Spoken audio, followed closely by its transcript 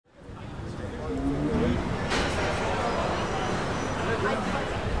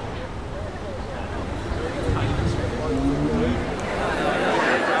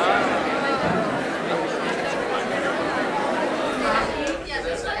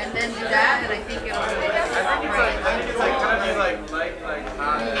I think it'll be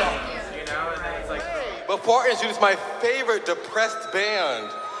Before I introduce my favorite depressed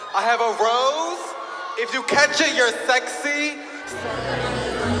band, I have a rose. If you catch it, you're sexy.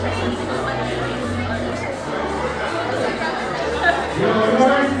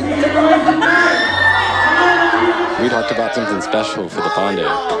 We talked about something special for the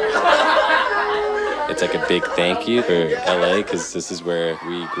Fonda. It's like a big thank you for LA, because this is where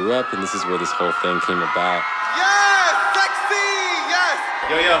we grew up and this is where this whole thing came about. Yes, sexy, yes.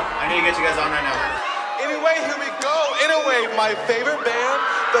 Yo, I need to get you guys on right now. Anyway, here we go. Anyway, my favorite band,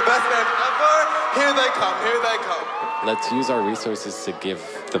 the best band ever. Here they come, here they come. Let's use our resources to give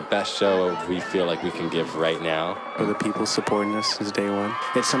the best show we feel like we can give right now. For the people supporting us since day one.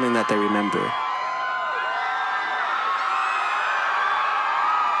 It's something that they remember.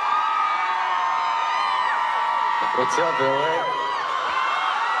 What's up, LA?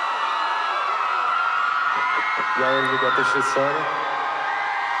 Y'all ready to get this shit started?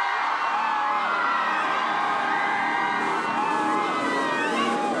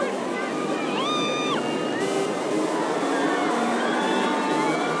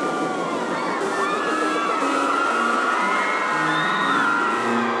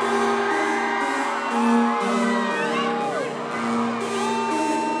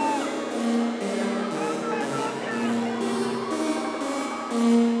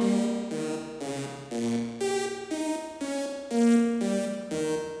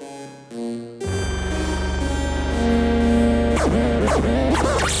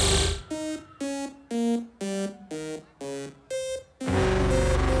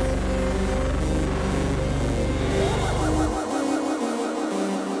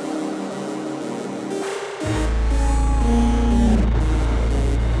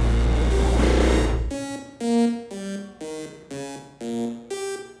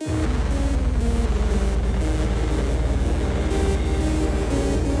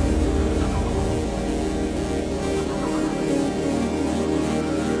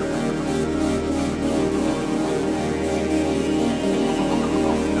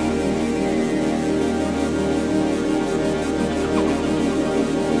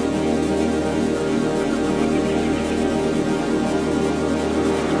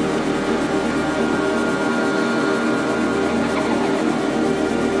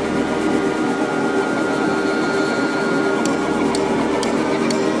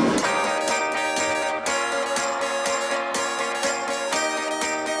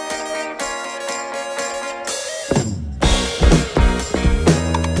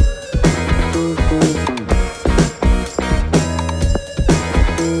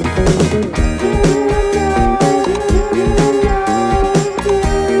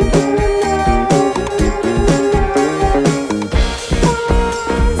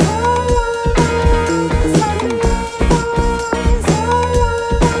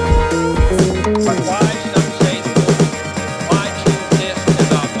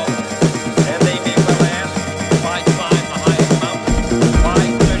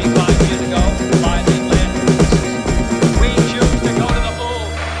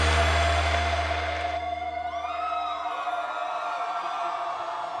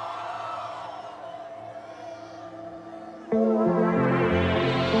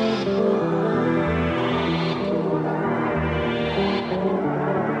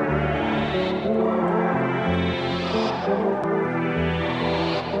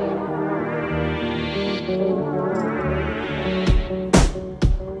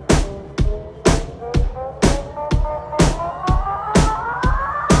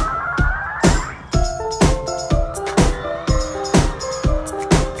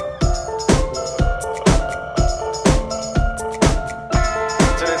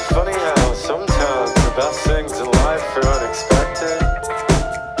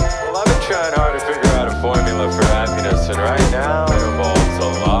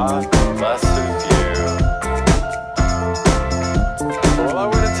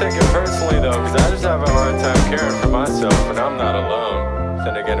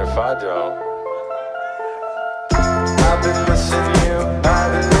 I've been missing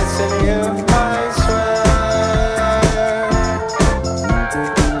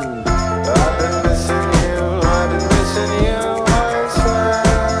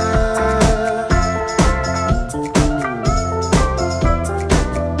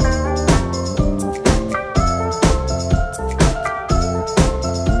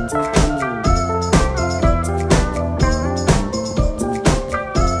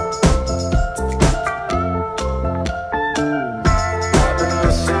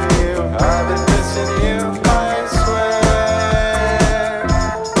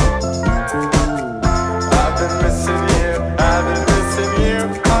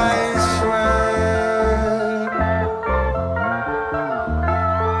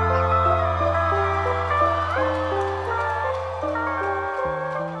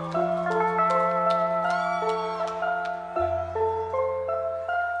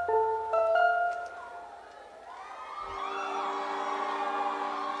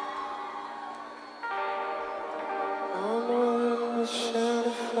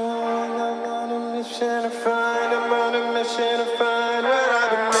mission to find, I'm on a mission to find what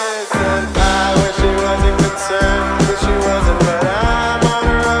I've been missing. I wish she wasn't concerned, wish she wasn't, but I'm on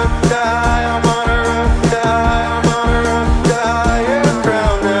a road to high, I'm on a road to high, I'm on a road to higher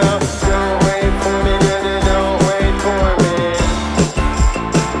ground now. Don't wait for me, don't wait for me.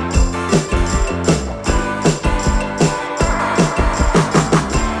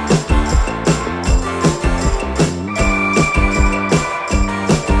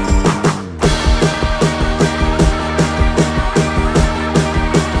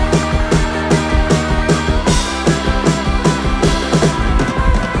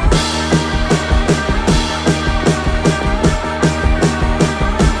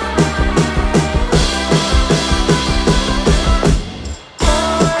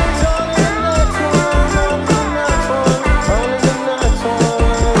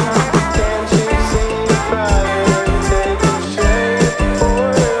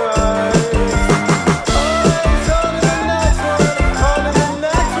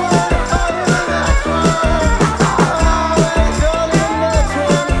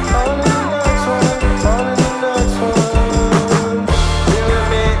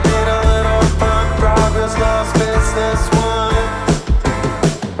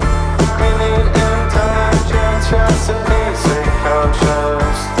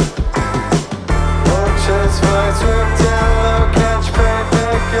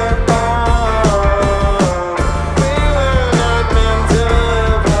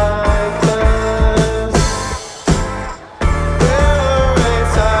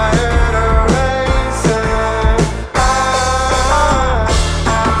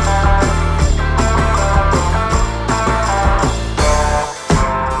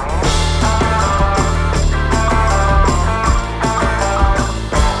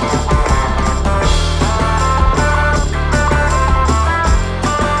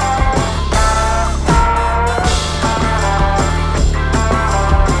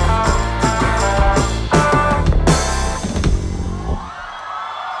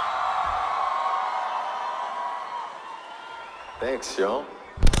 Thanks, y'all.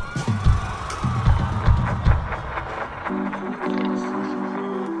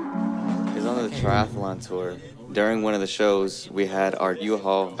 He's on the triathlon tour. During one of the shows, we had our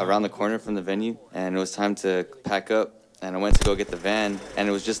U-Haul around the corner from the venue, and it was time to pack up, and I went to go get the van, and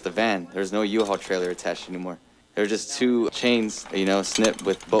it was just the van. There was no U-Haul trailer attached anymore. There were just two chains, you know, snipped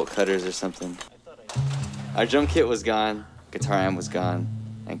with bolt cutters or something. Our drum kit was gone, guitar amp was gone,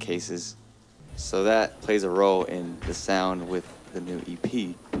 and cases. So that plays a role in the sound with the new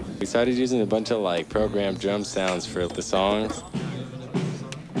EP. We started using a bunch of like programmed drum sounds for the songs.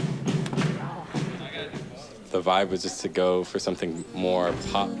 The vibe was just to go for something more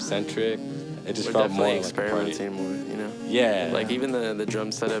pop-centric. It just felt more like experimenting more, you know? Yeah. Like even the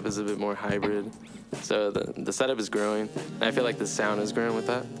drum setup is a bit more hybrid. So the setup is growing. And I feel like the sound is growing with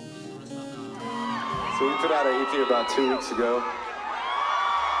that. So we put out an EP about 2 weeks ago.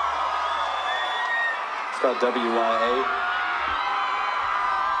 It's called WYA.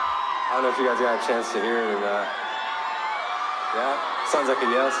 I don't know if you guys got a chance to hear it or not. Yeah? Sounds like a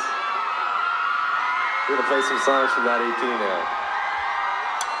yes. We're gonna play some songs from that EP now.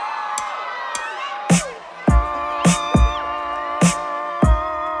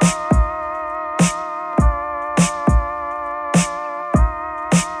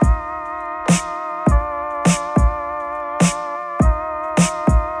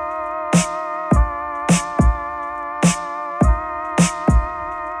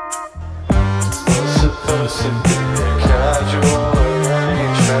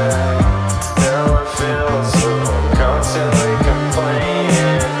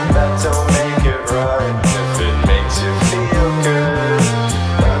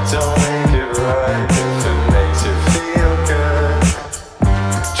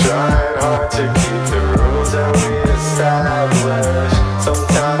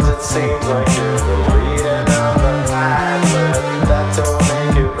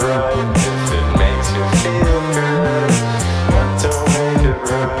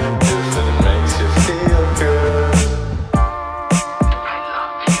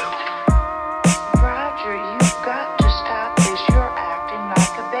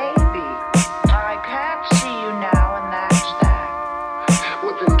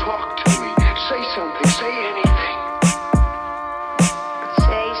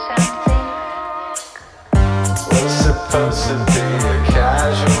 Supposed to be a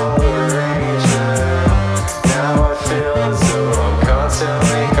casual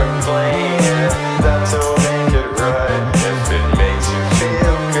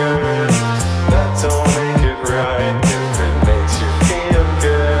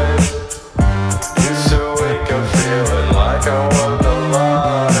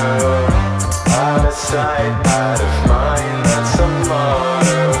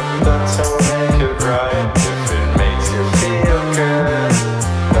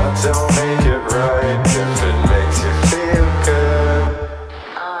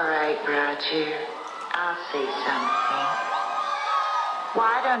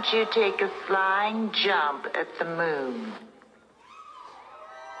don't you take a flying jump at the moon?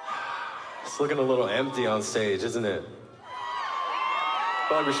 It's looking a little empty on stage, isn't it?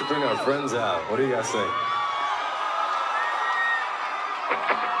 Feel like we should bring our friends out. What do you guys think?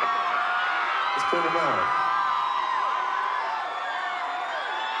 Let's bring them out.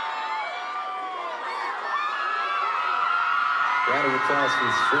 Round of applause for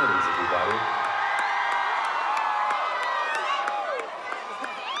the strings, everybody.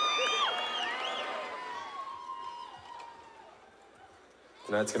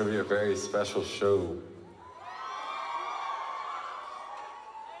 Tonight's gonna be a very special show.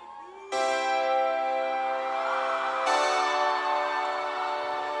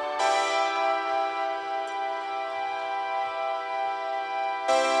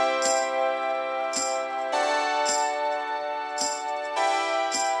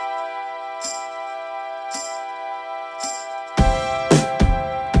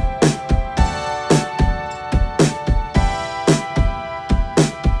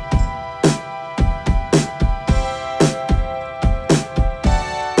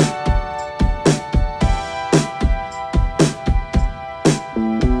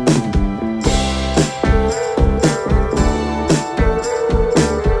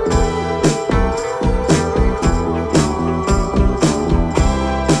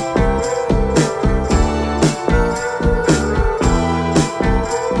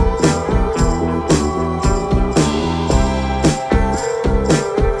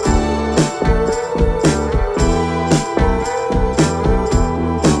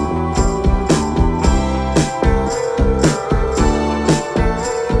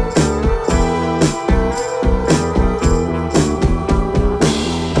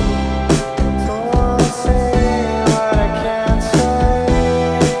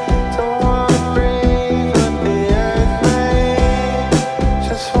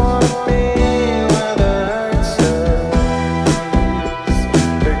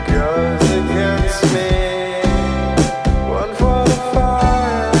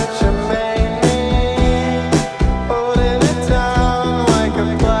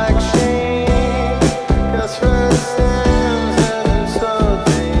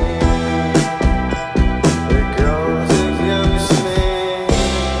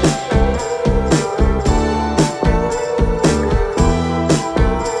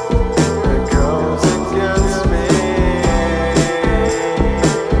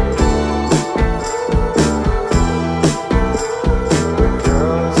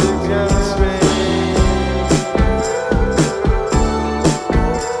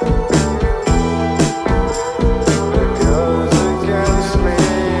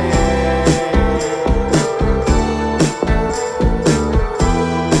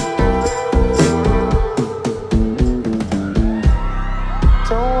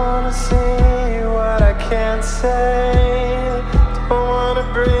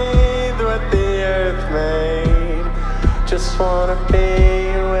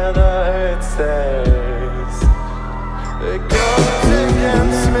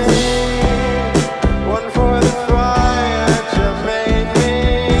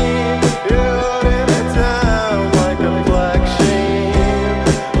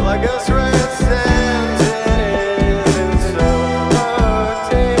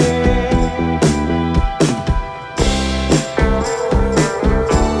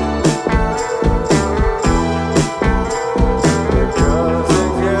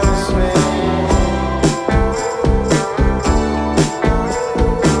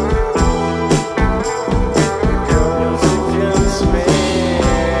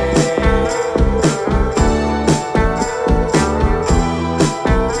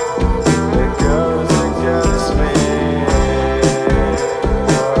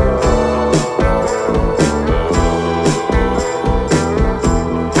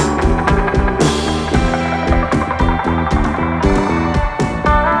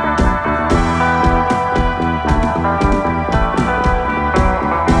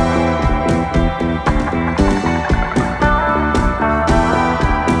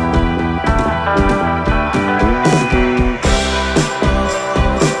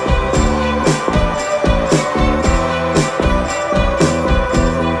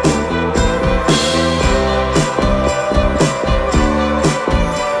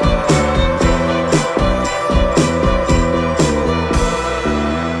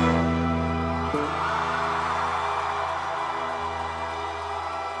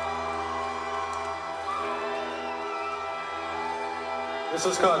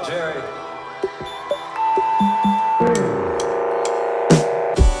 This is called Jerry.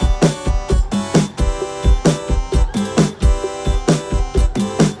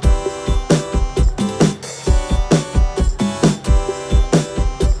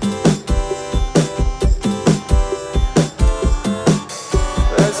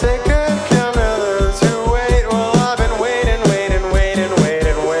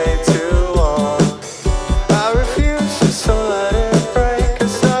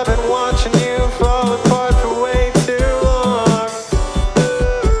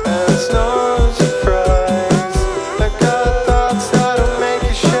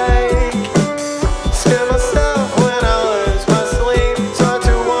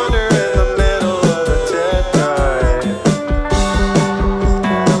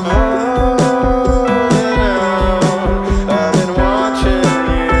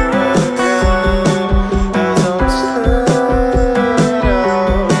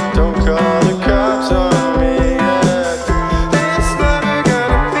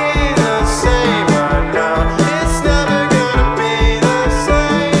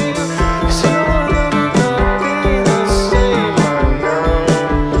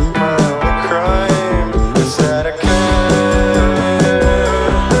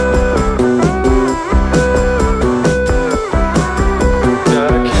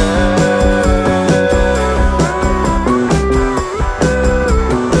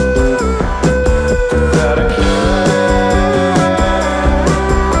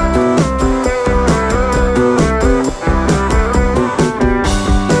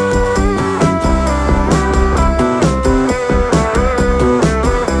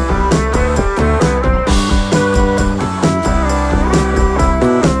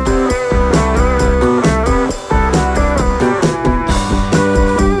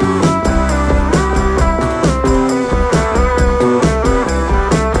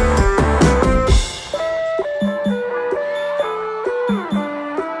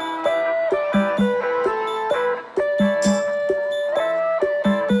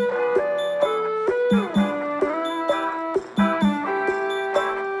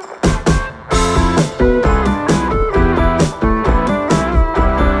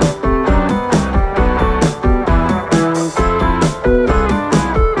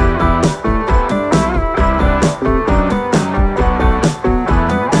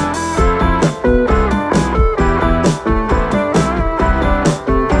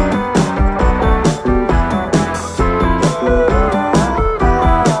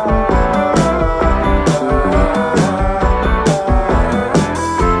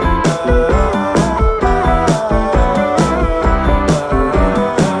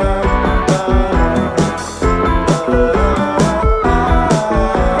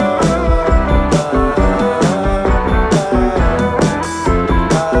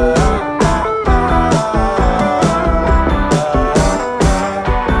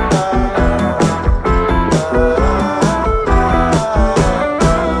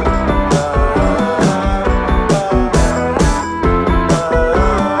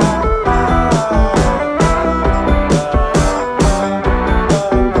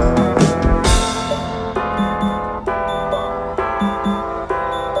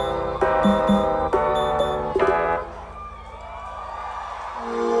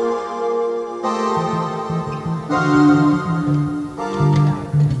 For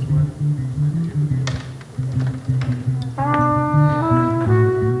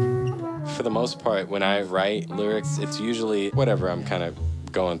the most part, when I write lyrics, it's usually whatever I'm kind of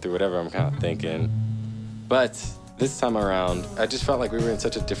going through, whatever I'm kind of thinking. But this time around, I just felt like we were in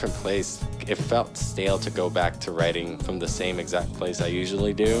such a different place. It felt stale to go back to writing from the same exact place I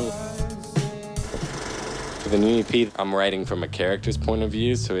usually do. For the new EP, I'm writing from a character's point of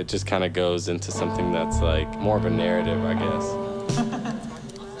view, so it just kind of goes into something that's like more of a narrative, I guess.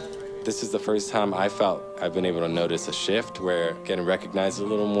 This is the first time I felt I've been able to notice a shift where getting recognized a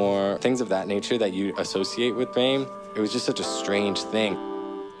little more, things of that nature that you associate with fame. It was just such a strange thing.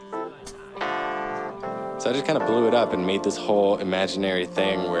 So I just kind of blew it up and made this whole imaginary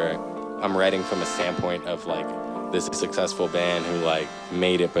thing where I'm writing from a standpoint of like this successful band who like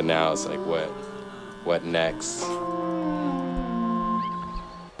made it, but now it's like what next?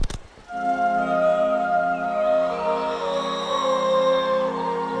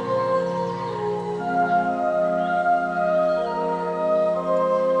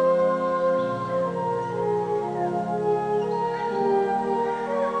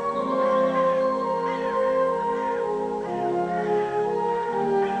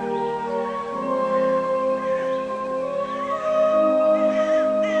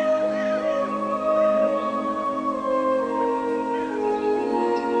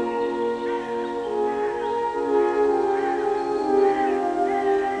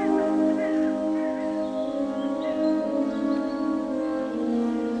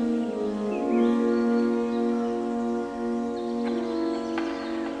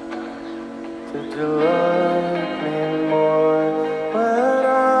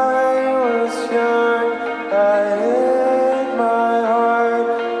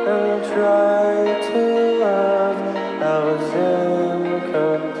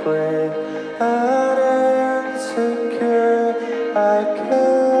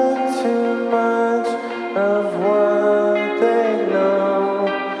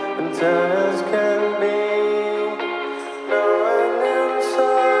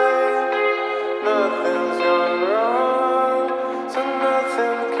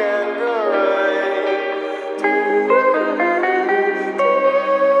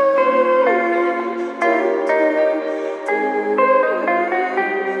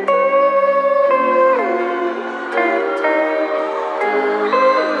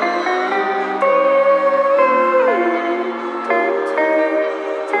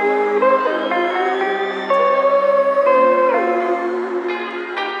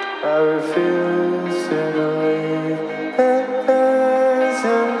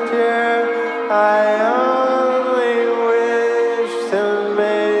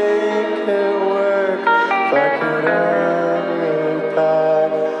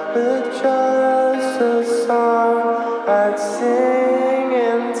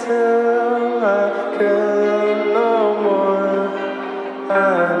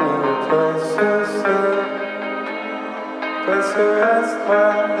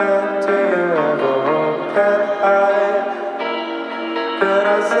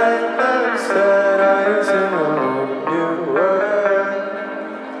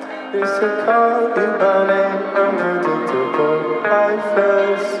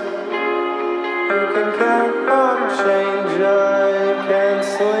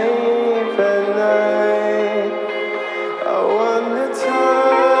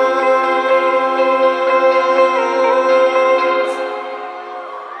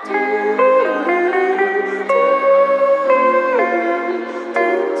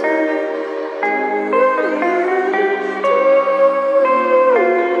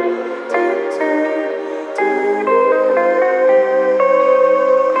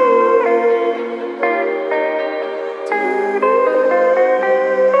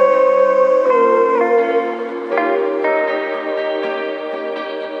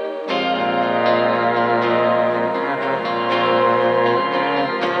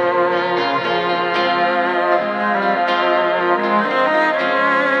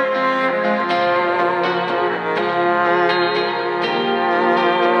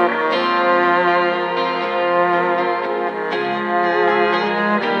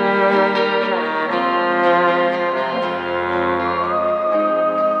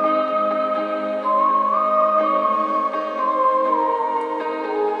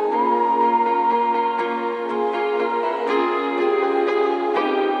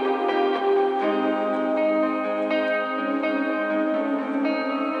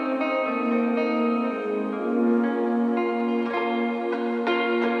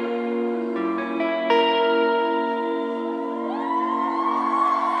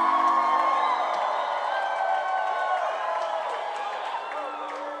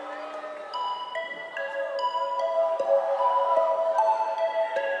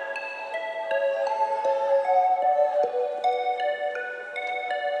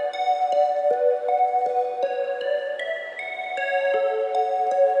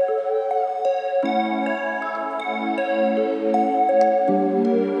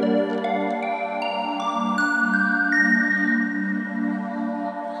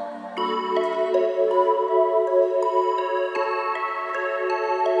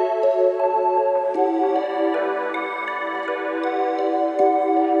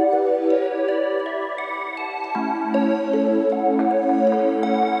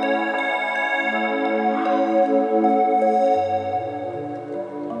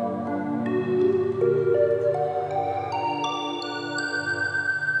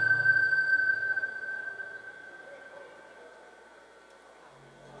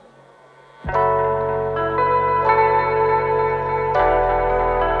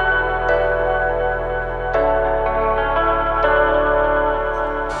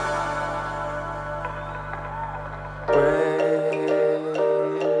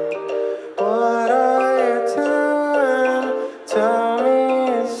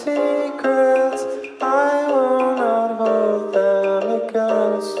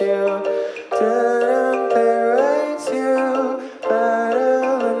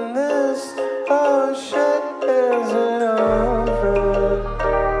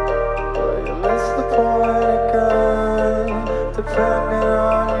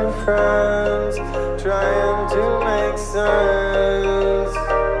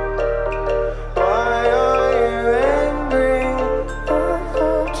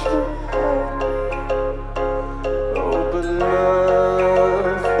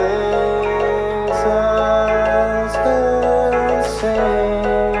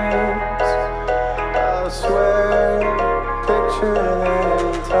 shouldn't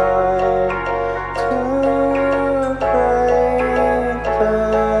in time to break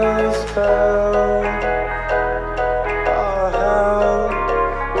the spell. Oh hell,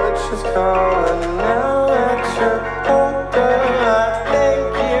 which is calling now that you're older. I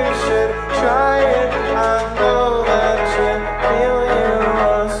think you should try it. I know that you feel you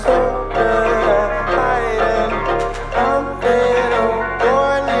are so good at hiding. I'm little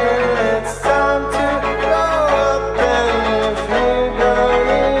warn you, it's time to grow up. And if you don't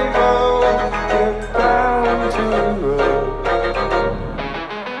evolve, you're bound to grow.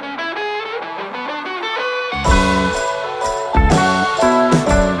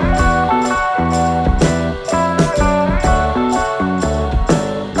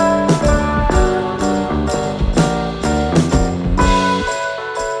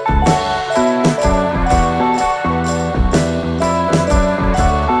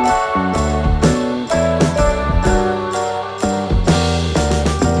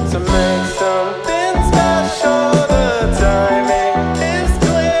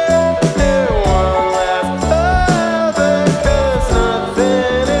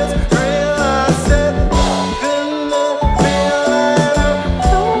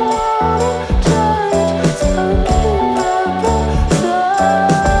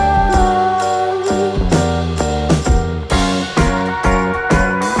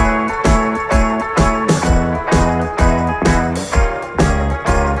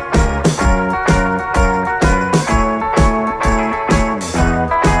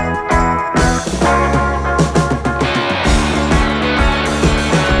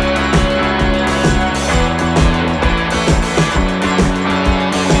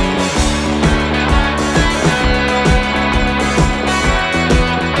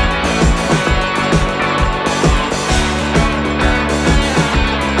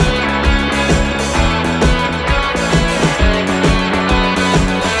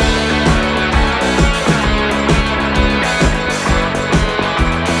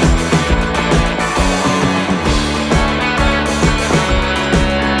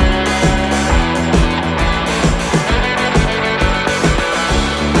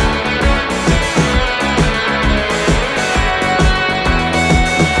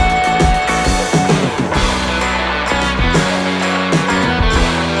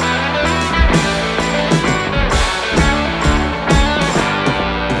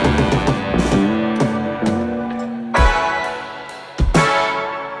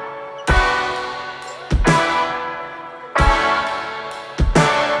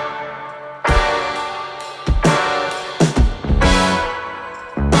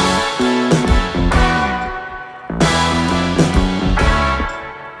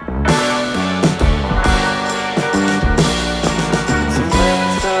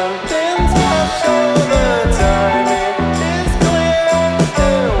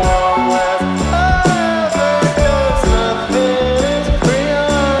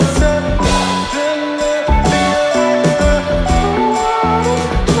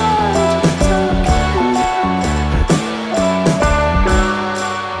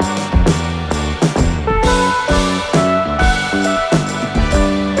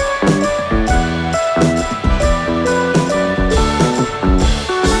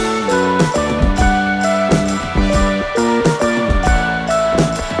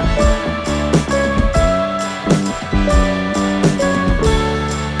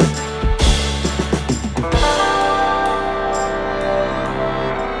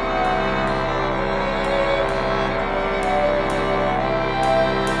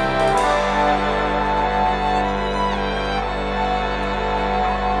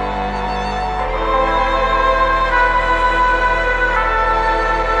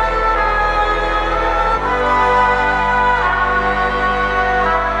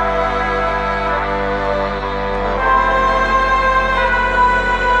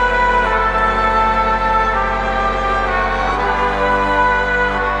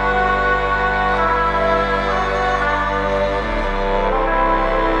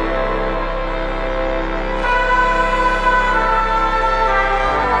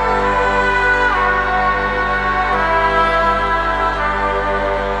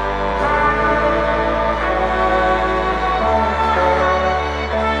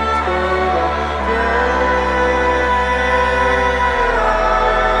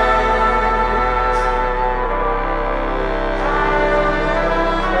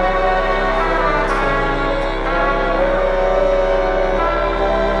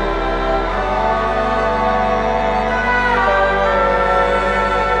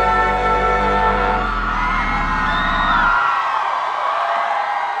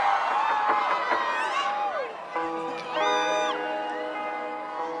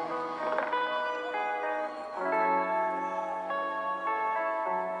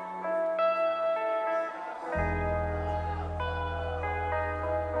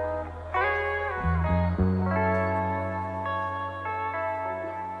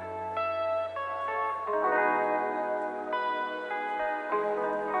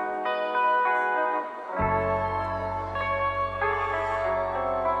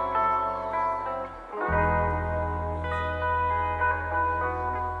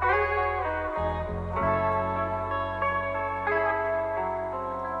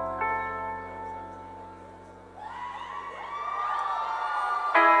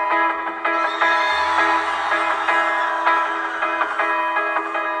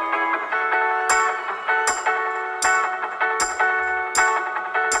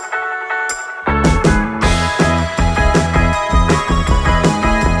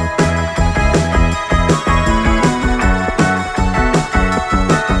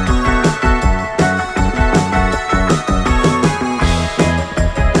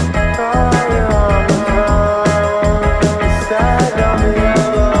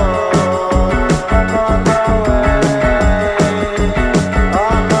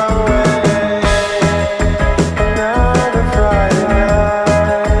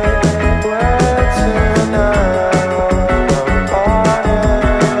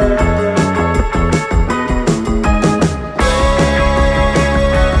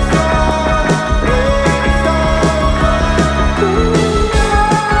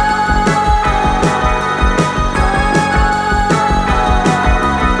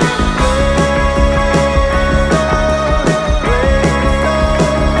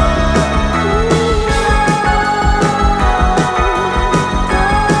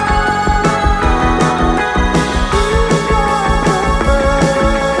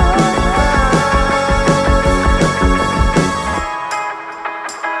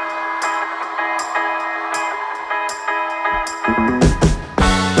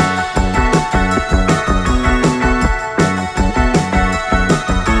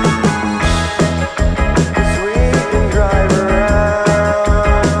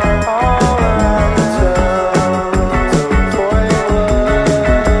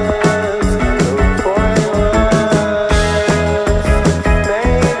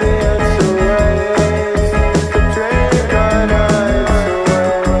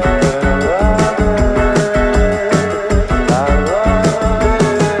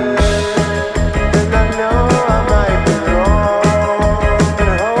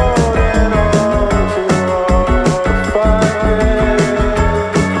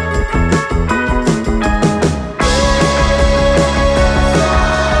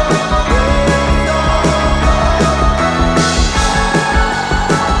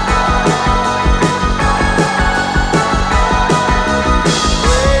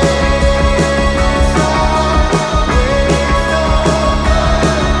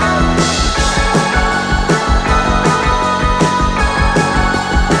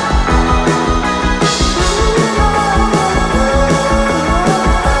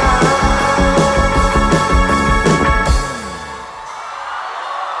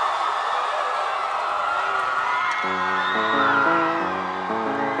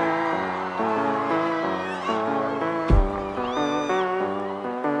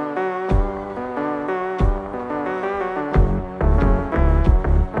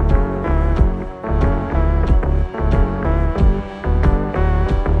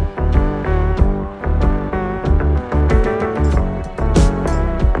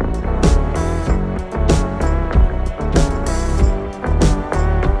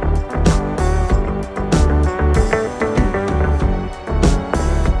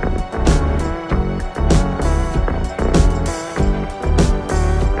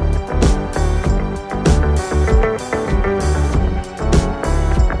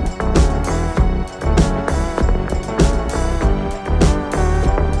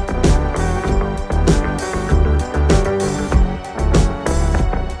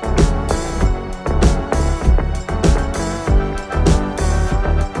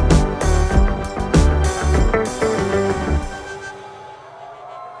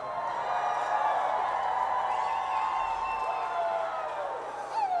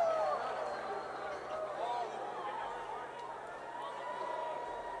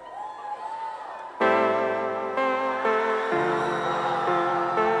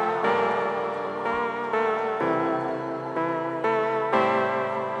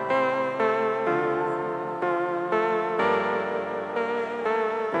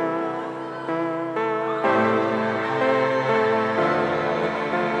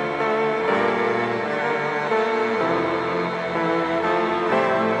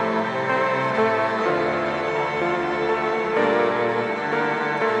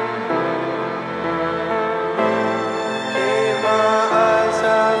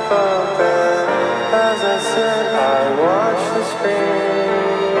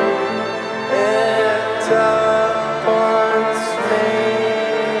 screen. It teleports me.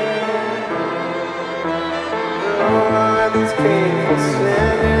 Who are these people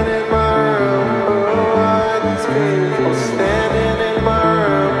standing in my room? Who are these people standing in my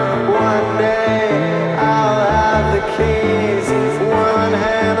room? One day I'll have the keys. One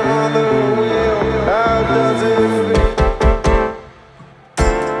hand on the wheel. How does it feel?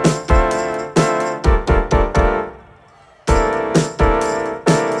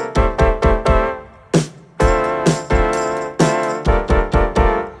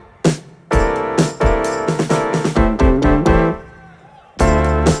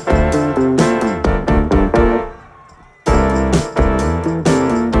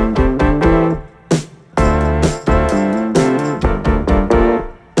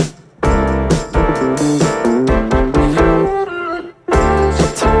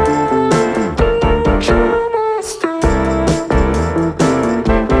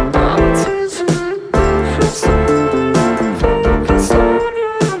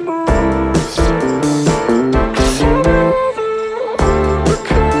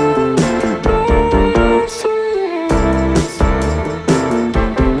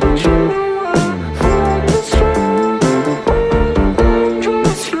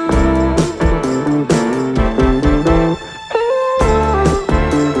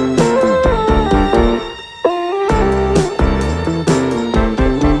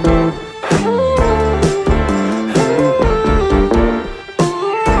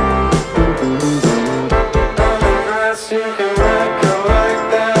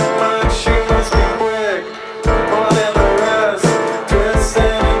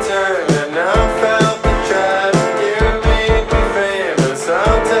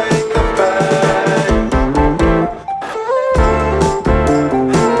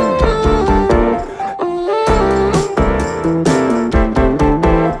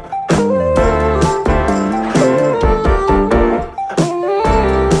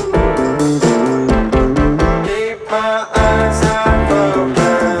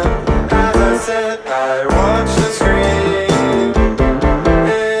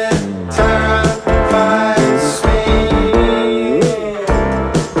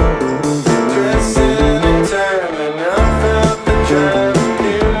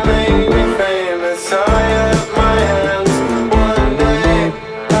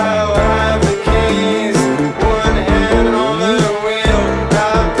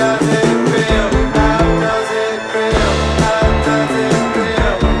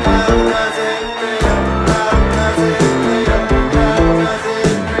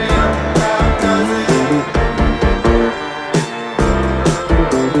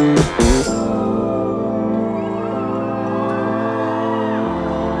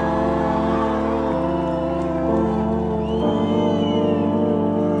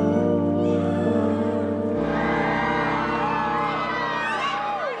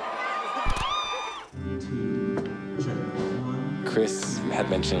 Chris had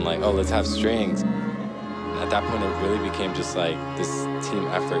mentioned like, oh, let's have strings. At that point, it really became just like this team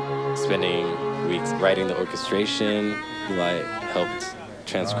effort, spending weeks writing the orchestration. He like helped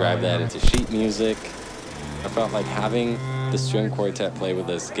transcribe that into sheet music. I felt like having the string quartet play with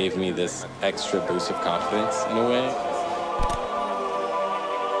us gave me this extra boost of confidence in a way.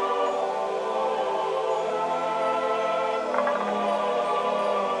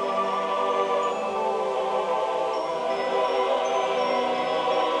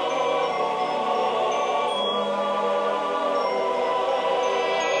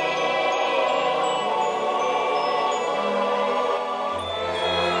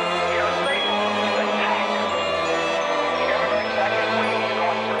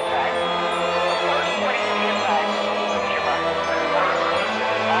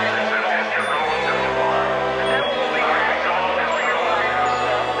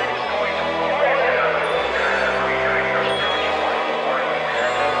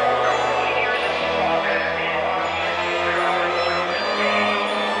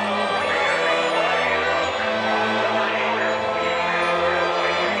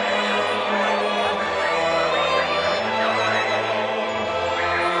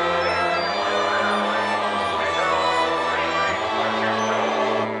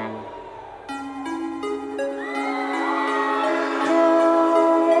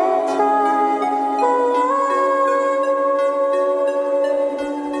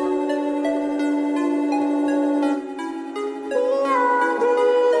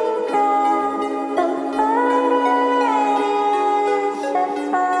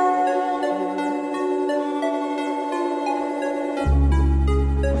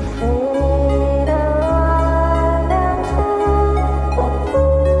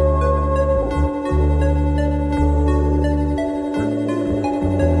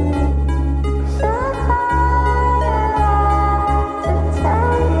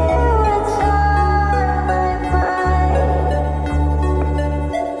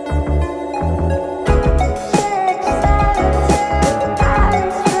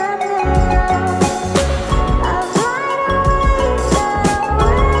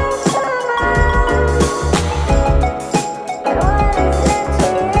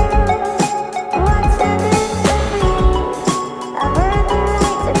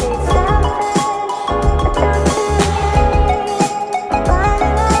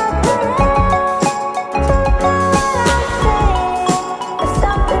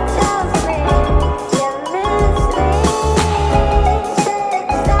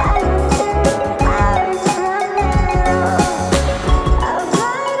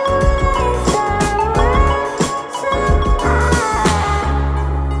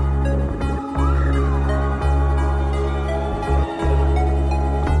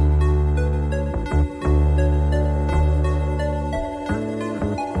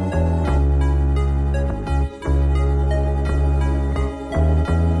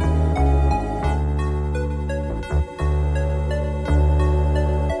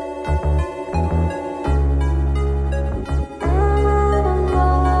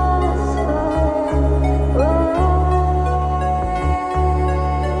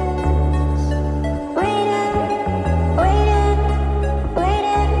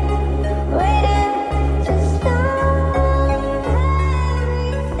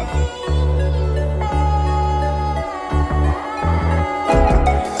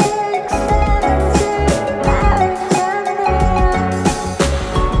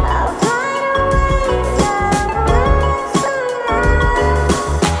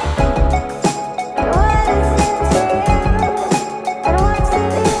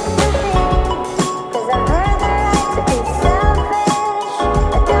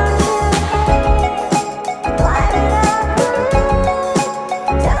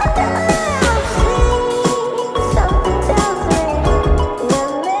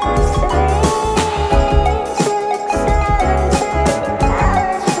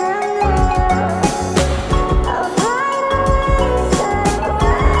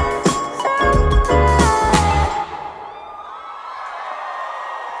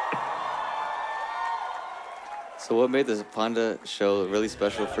 So what made the Fonda show really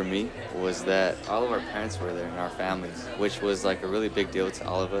special for me was that all of our parents were there and our families, which was like a really big deal to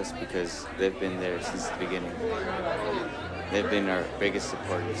all of us because they've been there since the beginning. They've been our biggest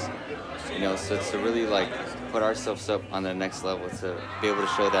supporters, you know, so to really like put ourselves up on the next level, to be able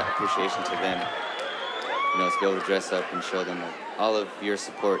to show that appreciation to them, you know, to be able to dress up and show them that all of your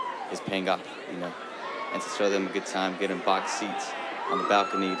support is paying off, you know, and to show them a good time, get them box seats on the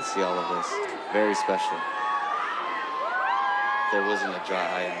balcony to see all of us. Very special. There wasn't a dry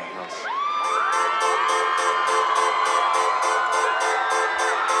eye in the house.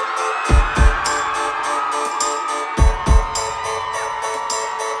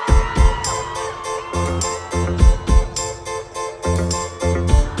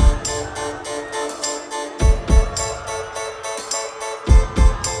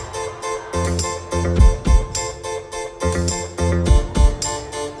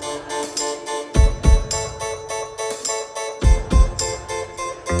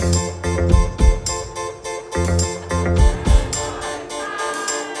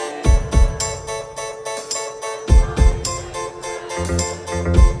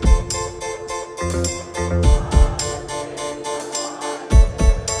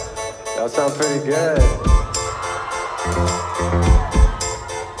 That sounds pretty good.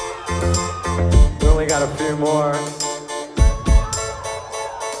 We only got a few more.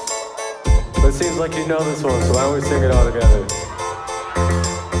 But it seems like you know this one, so why don't we sing it all together?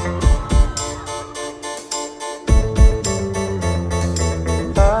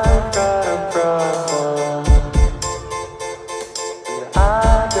 I've got a problem that I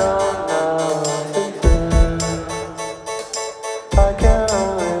don't know what to do. I can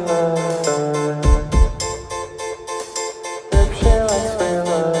only love her if she lets me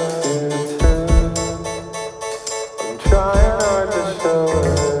love you too. I'm trying hard to show her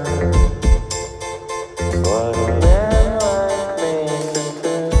what a man like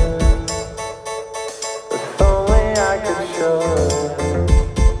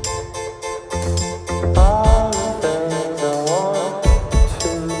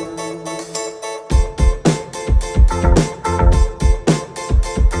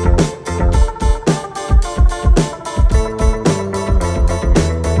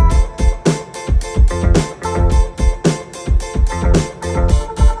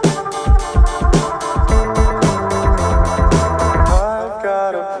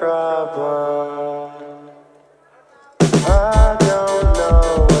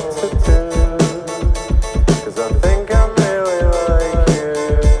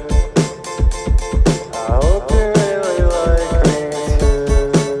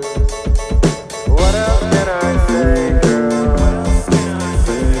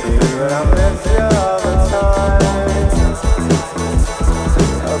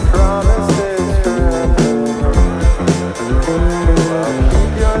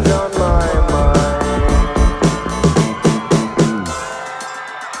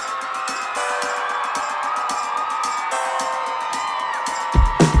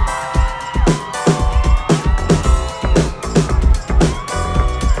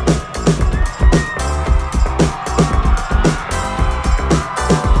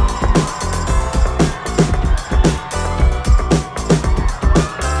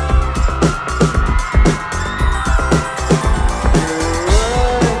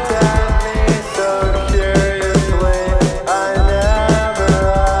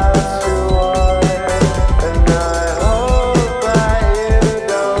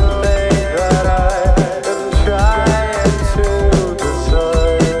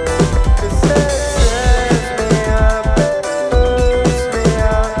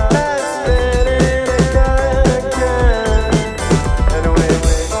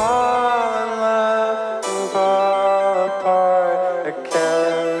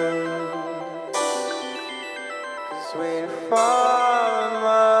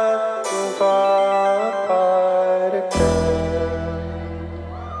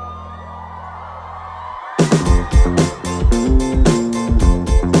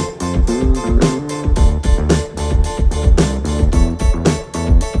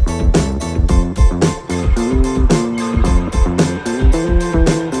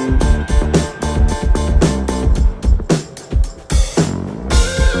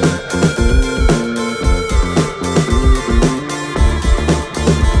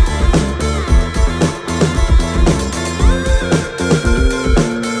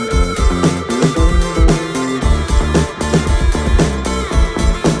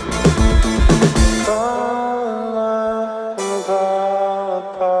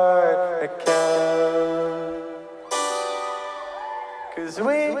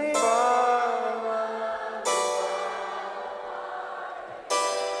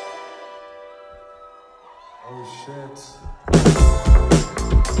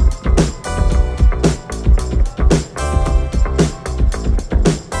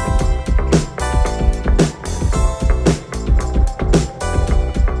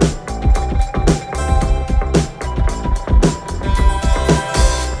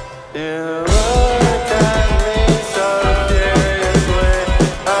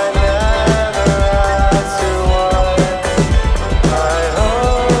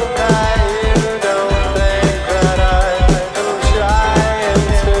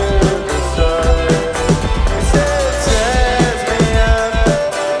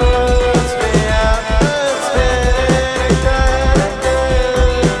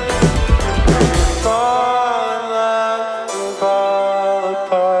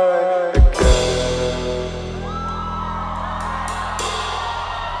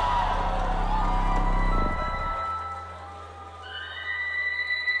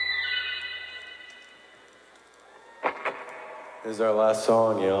is our last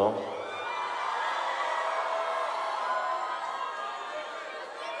song, y'all.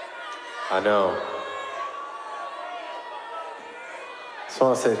 I know. Just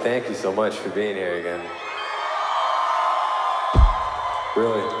want to say thank you so much for being here again.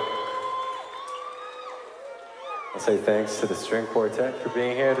 Really. I'll say thanks to the string quartet for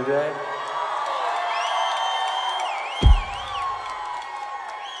being here today.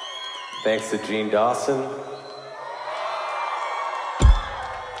 Thanks to Gene Dawson.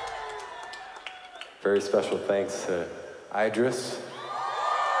 Very special thanks to Idris.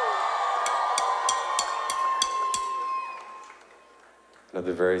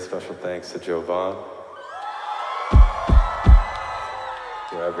 Another very special thanks to Jovan.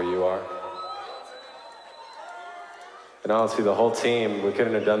 Wherever you are. And honestly, the whole team, we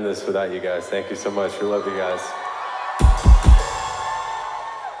couldn't have done this without you guys. Thank you so much. We love you guys.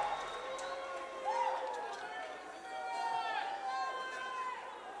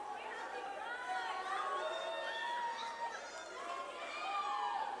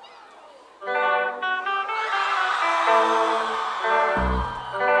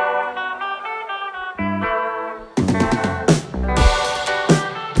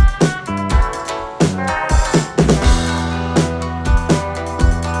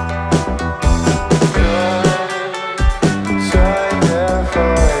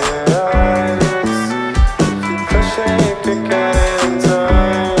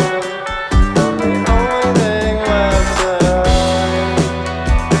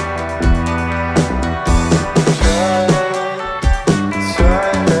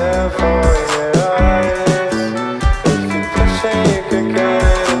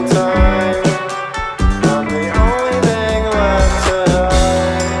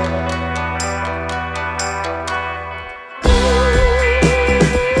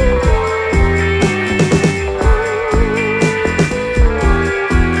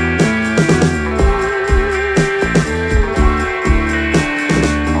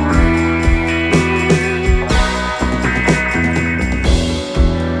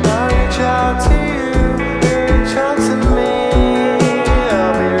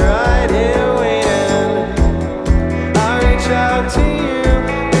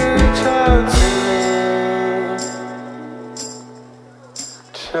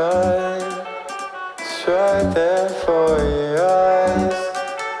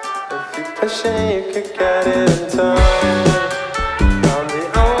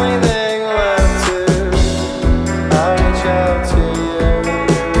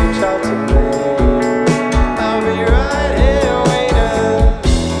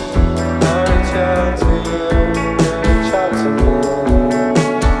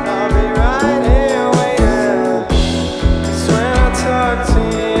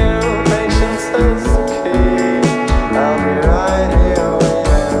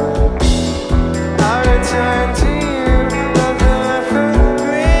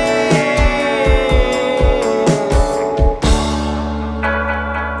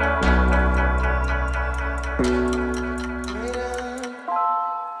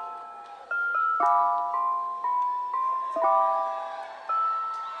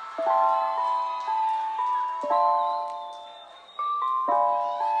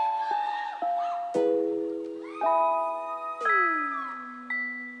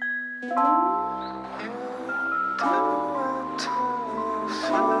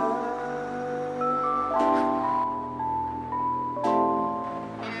 You